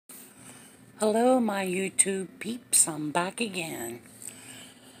Hello, my YouTube peeps. I'm back again.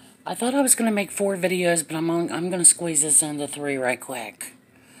 I thought I was going to make 4 videos, but I'm going to squeeze this into 3 right quick.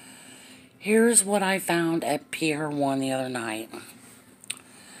 Here's what I found at Pier 1 the other night.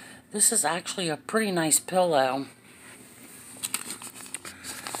 This is actually a pretty nice pillow.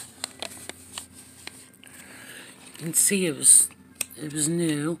 You can see it was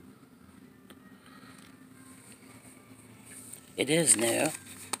new. It is new.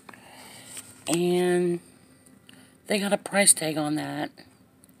 And they got a price tag on that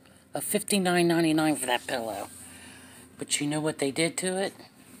of $59.99 for that pillow. But you know what they did to it?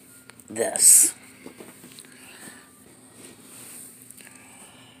 This.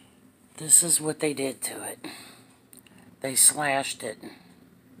 This is what they did to it. They slashed it.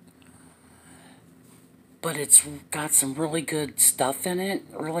 But it's got some really good stuff in it.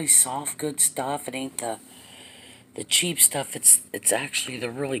 Really soft, good stuff. It ain't the cheap stuff. It's actually the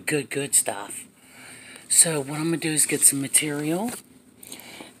really good stuff. So what I'm going to do is get some material.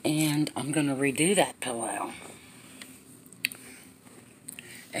 And I'm going to redo that pillow.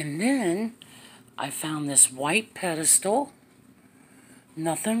 And then I found this white pedestal.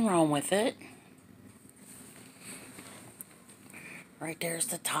 Nothing wrong with it. Right there's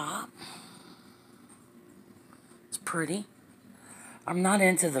the top. It's pretty. I'm not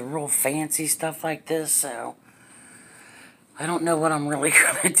into the real fancy stuff like this, so I don't know what I'm really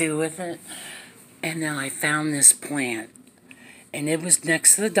going to do with it. And then I found this plant. And it was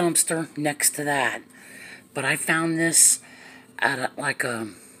next to the dumpster, next to that. But I found this at a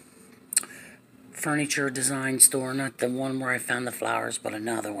furniture design store, not the one where I found the flowers, but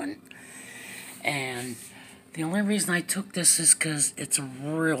another one. And the only reason I took this is because it's a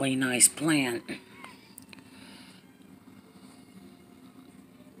really nice plant.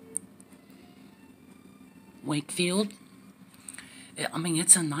 Wakefield. I mean,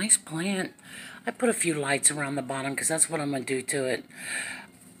 it's a nice plant. I put a few lights around the bottom because that's what I'm going to do to it.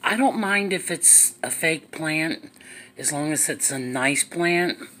 I don't mind if it's a fake plant as long as it's a nice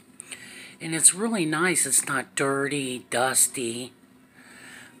plant. And it's really nice. It's not dirty, dusty.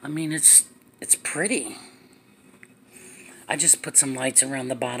 I mean, it's pretty. I just put some lights around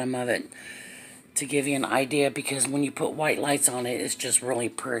the bottom of it to give you an idea, because when you put white lights on it, it's just really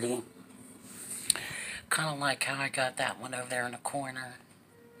pretty. Kind of like how I got that one over there in the corner.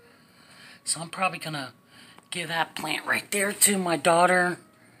 So I'm probably going to give that plant right there to my daughter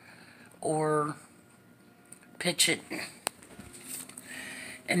or pitch it.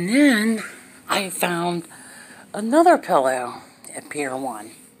 And then I found another pillow at Pier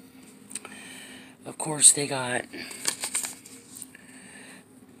 1. Of course, they got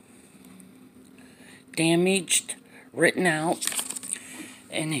damaged, written out.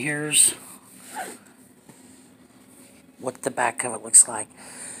 And here's what the back of it looks like.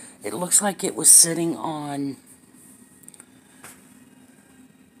 It looks like it was sitting on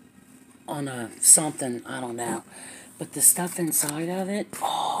a something, I don't know. But the stuff inside of it,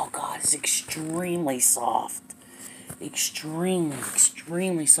 oh God, it's extremely soft.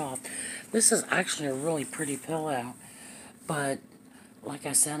 Extremely soft. This is actually a really pretty pillow. But, like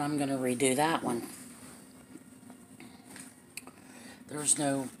I said, I'm going to redo that one. There's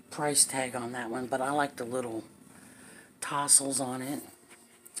no price tag on that one, but I like the little tassels on it.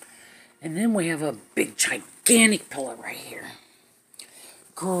 And then we have a big, gigantic pillow right here.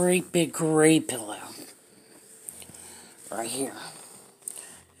 Great big gray pillow. Right here.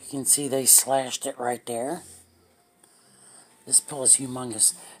 You can see they slashed it right there. This pillow is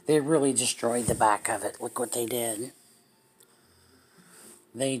humongous. They really destroyed the back of it. Look what they did.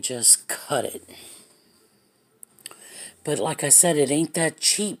 They just cut it. But like I said, it ain't that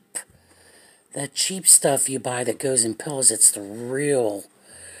cheap. That cheap stuff you buy that goes in pillows. It's the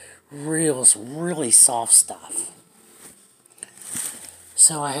really soft stuff.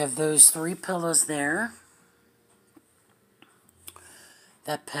 So I have those 3 pillows there.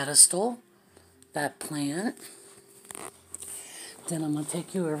 That pedestal. That plant. Then I'm going to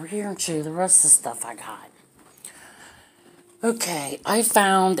take you over here and show you the rest of the stuff I got. Okay, I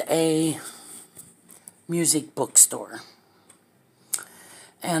found a music bookstore.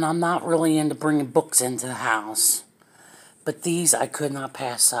 And I'm not really into bringing books into the house. But these I could not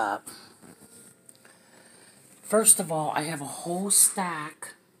pass up. First of all, I have a whole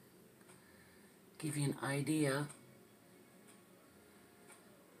stack. Give you an idea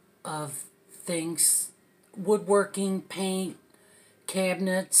of things. Woodworking, paint,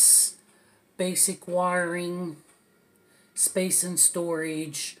 cabinets, basic wiring, space and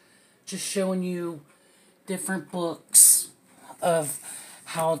storage. Just showing you different books of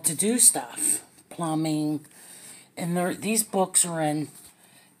how to do stuff. Plumbing. And these books are in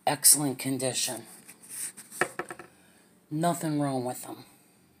excellent condition. Nothing wrong with them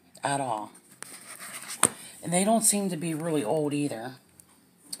at all. And they don't seem to be really old either.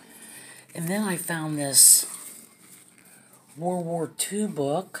 And then I found this World War II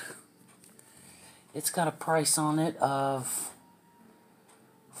book. It's got a price on it of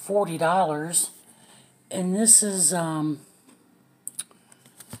 $40. And this is,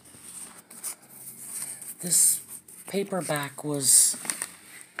 this paperback was,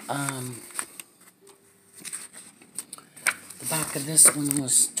 the back of this one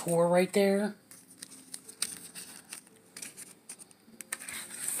was tore right there.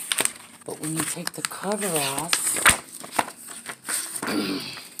 But when you take the cover off,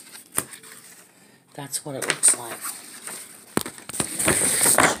 that's what it looks like.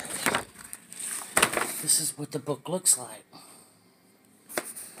 This is what the book looks like.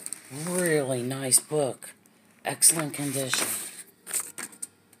 Really nice book. Excellent condition.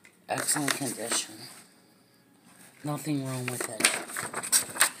 Excellent condition. Nothing wrong with it.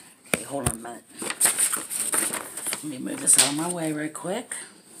 Okay, hold on a minute. Let me move this out of my way right quick.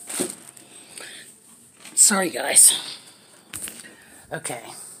 Sorry, guys. Okay.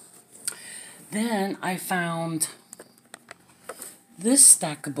 Then I found this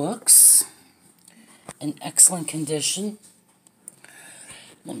stack of books in excellent condition.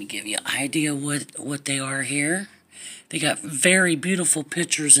 Let me give you an idea what they are here. They got very beautiful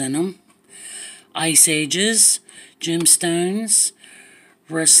pictures in them. Ice Ages, Gemstones,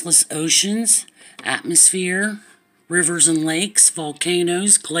 Restless Oceans, Atmosphere, Rivers and Lakes,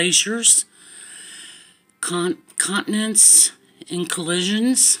 Volcanoes, Glaciers, Continents in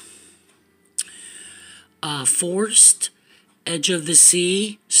Collisions, Forest, Edge of the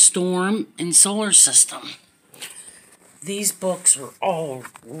Sea, Storm, and Solar System. These books are all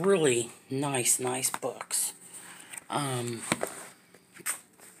really nice books.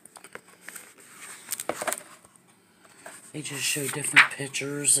 They just show different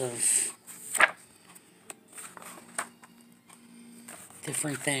pictures of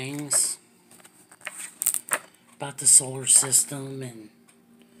different things about the solar system and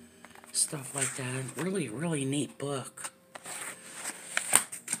stuff like that. Really neat book.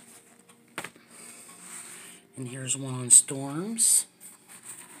 And here's one on storms.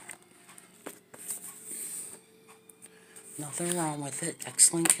 Nothing wrong with it.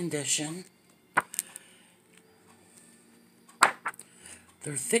 Excellent condition.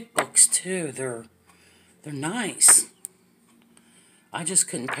 They're thick books too. They're nice. I just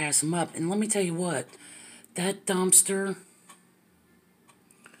couldn't pass them up. And let me tell you what, that dumpster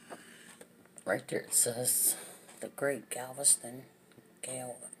right there, it says the Great Galveston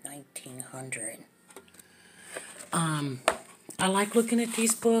Gale of 1900. I like looking at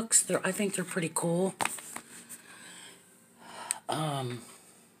these books. I think they're pretty cool. I'm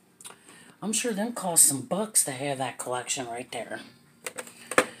sure them cost some bucks to have that collection right there.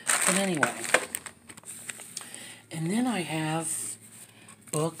 But anyway, and then I have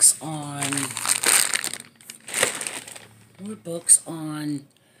books on, let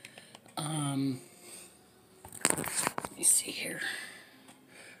me see here,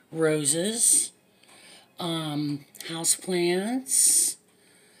 roses, houseplants,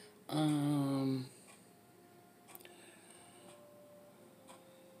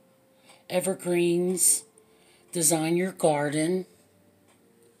 evergreens, design your garden.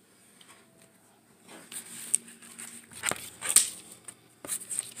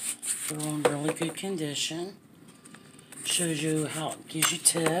 They're in really good condition. Shows you how, gives you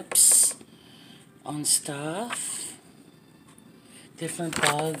tips on stuff. Different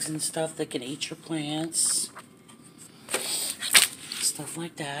bugs and stuff that can eat your plants. Stuff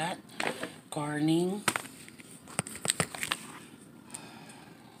like that. Gardening.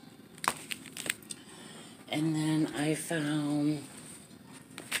 And then I found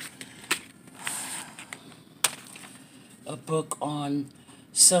a book on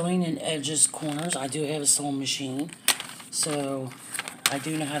sewing and edges corners. I do have a sewing machine, so I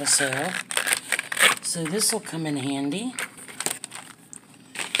do know how to sew. So this will come in handy.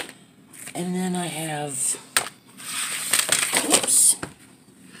 And then I have, oops,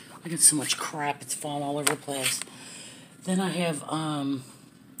 I got so much crap, it's falling all over the place. Then I have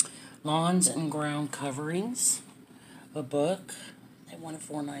Lawns and Ground Coverings, a book. I wanted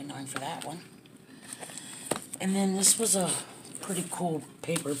 $4.99 for that one. And then this was a pretty cool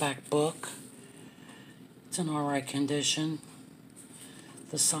paperback book. It's in alright condition.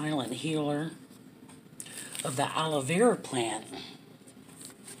 The Silent Healer of the Aloe Vera plant.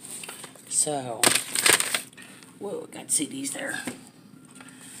 So, whoa, got CDs there.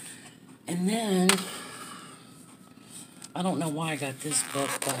 And then I don't know why I got this book,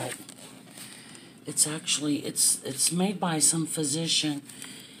 but it's actually, it's made by some physician,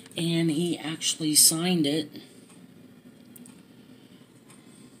 and he actually signed it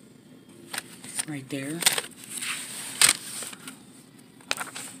right there.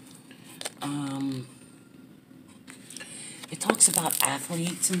 It talks about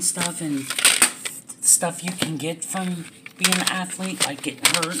athletes and stuff, and stuff you can get from being an athlete, like getting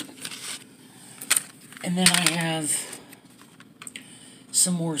hurt. And then I have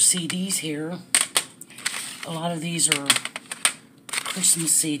some more CDs here. A lot of these are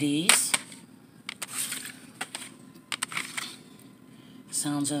Christmas CDs.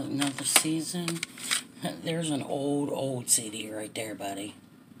 Sounds of Another Season. There's an old CD right there, buddy.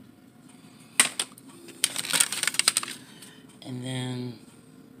 And then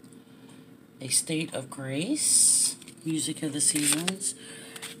A State of Grace, Music of the Seasons.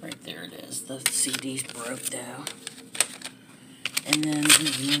 Right there it is. The CD's broke though. And then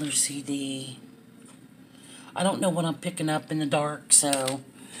here's another CD. I don't know what I'm picking up in the dark, so,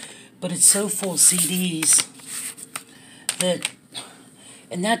 but it's so full of CDs that,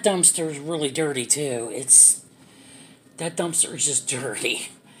 and that dumpster is really dirty too. That dumpster is just dirty.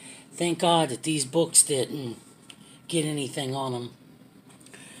 Thank God that these books didn't get anything on them.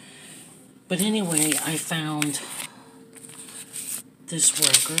 But anyway, I found this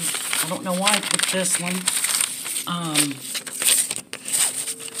record. I don't know why I picked this one.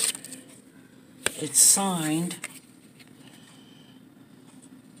 It's signed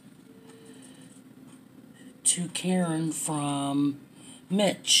to Karen from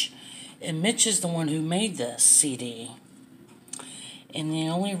Mitch. And Mitch is the one who made this CD. And the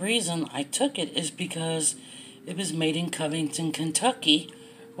only reason I took it is because it was made in Covington, Kentucky,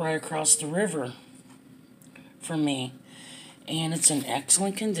 right across the river from me. And it's in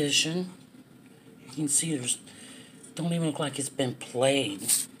excellent condition. You can see don't even look like it's been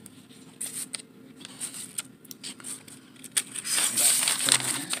played.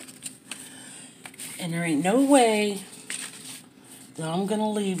 And there ain't no way that I'm going to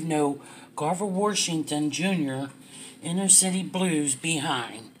leave no Garver Washington Jr. Inner City Blues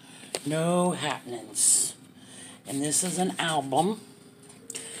behind. No happenings. And this is an album.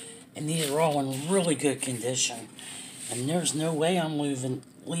 And these are all in really good condition. And there's no way I'm leaving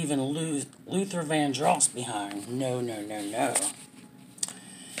Luther Vandross behind. No.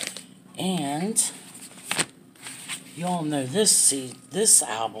 And y'all know this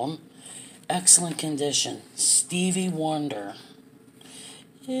album. Excellent condition. Stevie Wonder.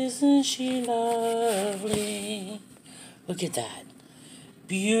 Isn't she lovely? Look at that.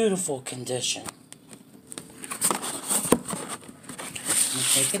 Beautiful condition. I'm going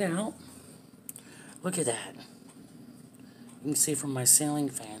to take it out. Look at that. You can see from my ceiling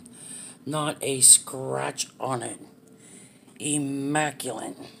fan. Not a scratch on it.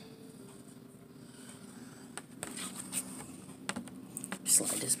 Immaculate.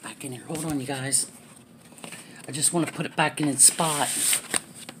 Slide this back in here. Hold on, you guys. I just want to put it back in its spot.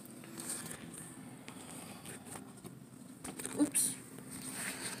 Oops.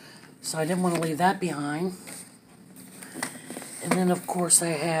 So I didn't want to leave that behind. And then, of course, I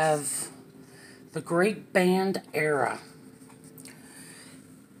have the Great Band Era.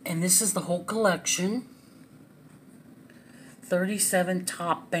 And this is the whole collection. 37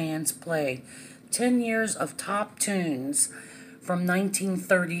 top bands played. 10 years of top tunes from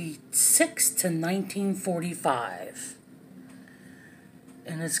 1936 to 1945.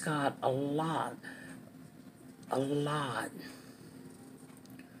 And it's got a lot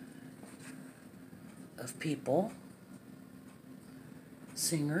of people,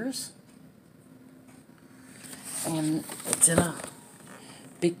 singers, and it's in a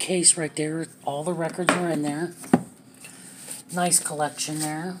big case right there. All the records are in there. Nice collection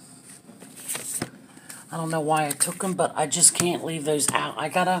there. I don't know why I took them, but I just can't leave those out.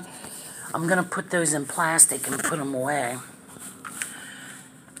 I'm gonna put those in plastic and put them away.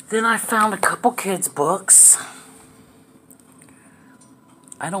 Then I found a couple kids' books.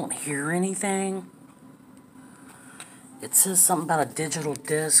 I don't hear anything. It says something about a digital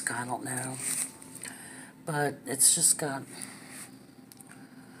disc, I don't know. But it's just got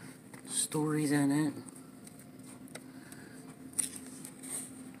stories in it.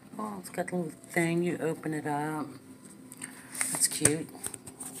 Oh, it's got a little thing, you open it up. That's cute.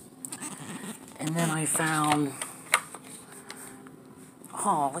 And then I found,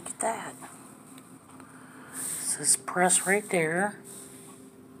 oh, look at that. It says press right there.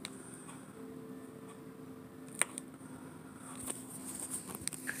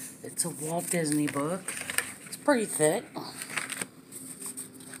 It's a Walt Disney book. It's pretty thick.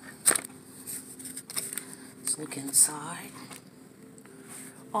 It's look inside.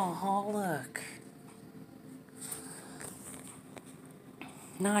 Oh, look.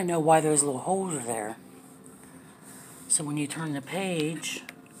 Now I know why those little holes are there. So when you turn the page,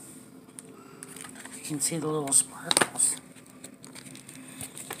 you can see the little sparkles.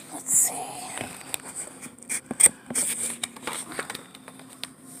 Let's see.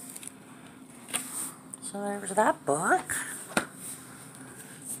 So there's that book.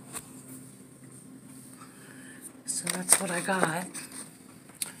 So that's what I got.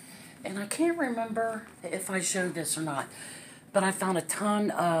 And I can't remember if I showed this or not, but I found a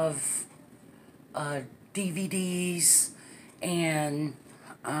ton of DVDs and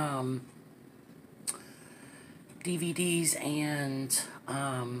I'm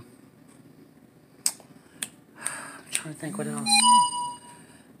trying to think what else.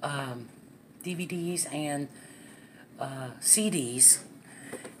 DVDs and CDs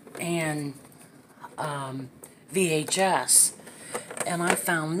and VHS. And I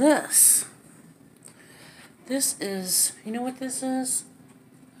found this. This is, you know what this is?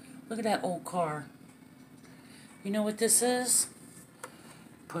 Look at that old car. You know what this is?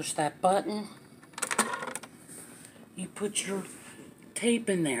 Push that button. You put your tape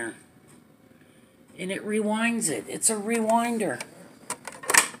in there. And it rewinds it. It's a rewinder.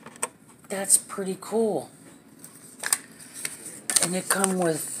 That's pretty cool. And it comes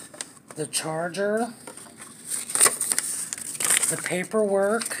with the charger, the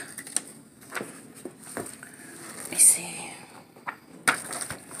paperwork. Let me see.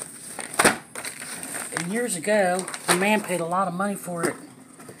 And years ago, the man paid a lot of money for it.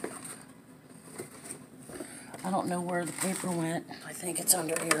 I don't know where the paper went. I think it's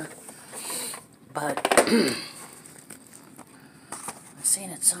under here. But I've seen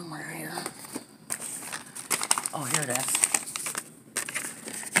it somewhere here. Oh, here it is.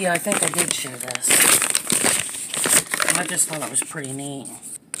 Yeah, I think I did show this. I just thought it was pretty neat.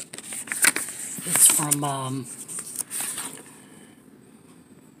 It's from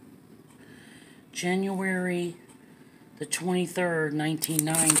January the 23rd,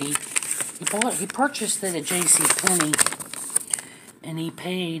 1990. He purchased it at JCPenney, and he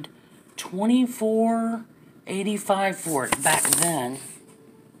paid $24.85 for it back then.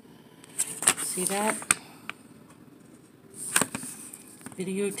 See that?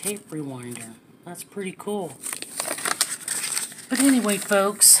 Videotape rewinder. That's pretty cool. But anyway,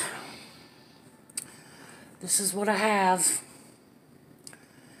 folks, this is what I have.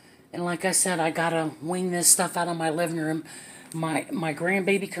 And like I said, I gotta wing this stuff out of my living room. My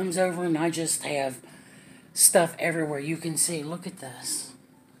grandbaby comes over and I just have stuff everywhere. You can see, look at this.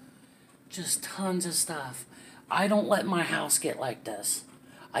 Just tons of stuff. I don't let my house get like this.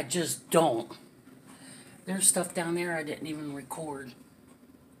 I just don't. There's stuff down there I didn't even record.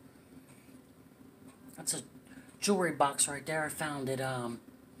 That's a jewelry box right there I found at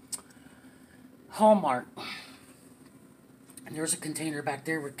Hallmark. And there's a container back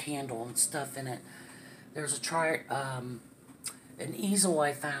there with candle and stuff in it. There's an easel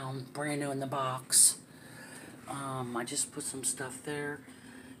I found brand new in the box. I just put some stuff there.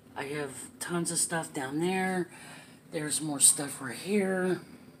 I have tons of stuff down there. There's more stuff right here.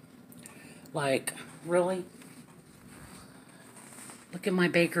 Like, really? Look at my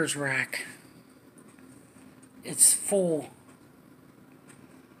baker's rack. It's full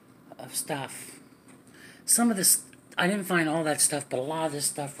of stuff. Some of this, I didn't find all that stuff, but a lot of this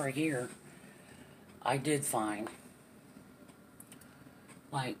stuff right here, I did find.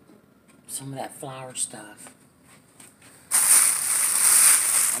 Like, some of that flower stuff.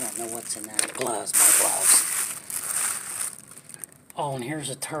 I don't know what's in there. Gloves, my gloves. Oh, and here's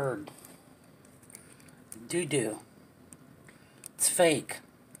a turd. Doo-doo. It's fake.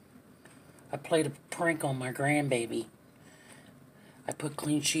 I played a prank on my grandbaby. I put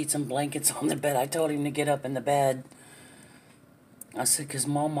clean sheets and blankets on the bed. I told him to get up in the bed. I said, because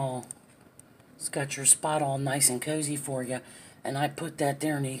Mama's got your spot all nice and cozy for you. And I put that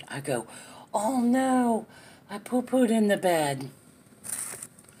there, and I go, oh no, I poo-pooed in the bed.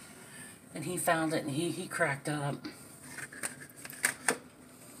 And he found it, and he cracked up.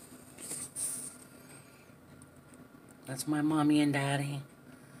 That's my mommy and daddy.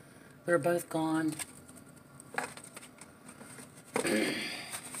 They're both gone. And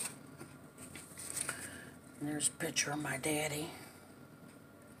there's a picture of my daddy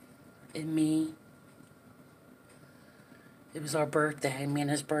and me. It was our birthday. Me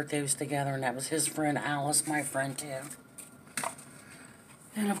and his birthday was together, and that was his friend Alice, my friend too.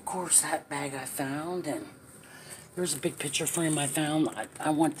 And of course that bag I found, and there's a big picture frame I found. I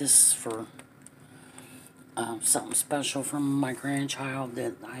want this for something special from my grandchild,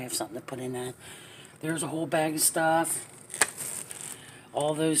 that I have something to put in that. There's a whole bag of stuff.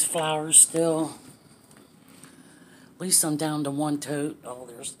 All those flowers still. At least I'm down to one tote. Oh,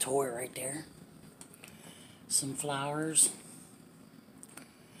 there's a toy right there. Some flowers.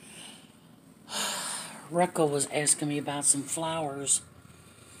 Rekka was asking me about some flowers.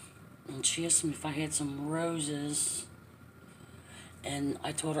 And she asked me if I had some roses. And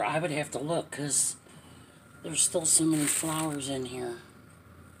I told her I would have to look because there's still so many flowers in here.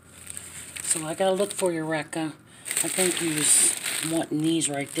 So I gotta look for you, Rekka. I think you was wanting these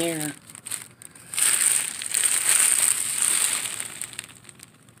right there.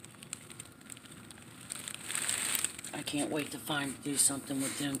 I can't wait to do something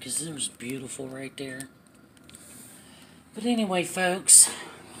with them because it was beautiful right there. But anyway, folks,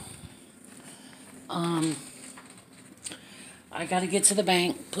 I gotta get to the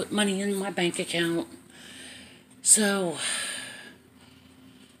bank, put money in my bank account. So,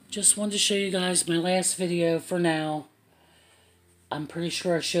 just wanted to show you guys my last video for now. I'm pretty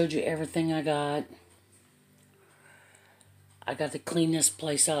sure I showed you everything I got. I got to clean this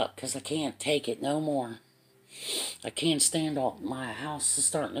place up because I can't take it no more. I can't stand all my house is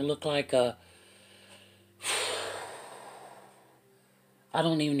starting to look like a, I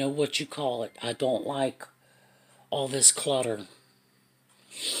don't even know what you call it. I don't like all this clutter.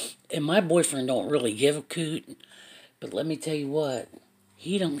 And my boyfriend don't really give a coot, but let me tell you what,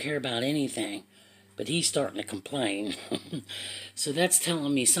 he don't care about anything, but he's starting to complain. So that's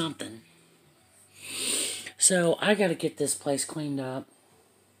telling me something. So I got to get this place cleaned up.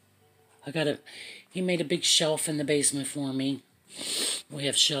 He made a big shelf in the basement for me. We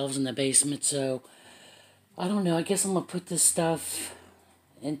have shelves in the basement, so I don't know. I guess I'm going to put this stuff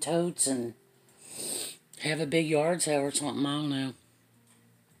in totes and have a big yard sale or something. I don't know.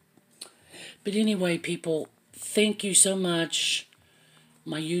 But anyway, people, thank you so much,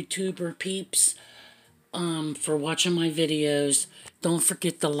 my YouTuber peeps, for watching my videos. Don't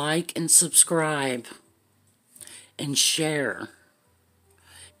forget to like and subscribe and share,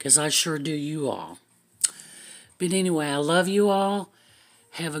 because I sure do you all. But anyway, I love you all.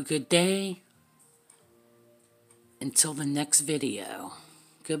 Have a good day. Until the next video.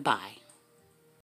 Goodbye.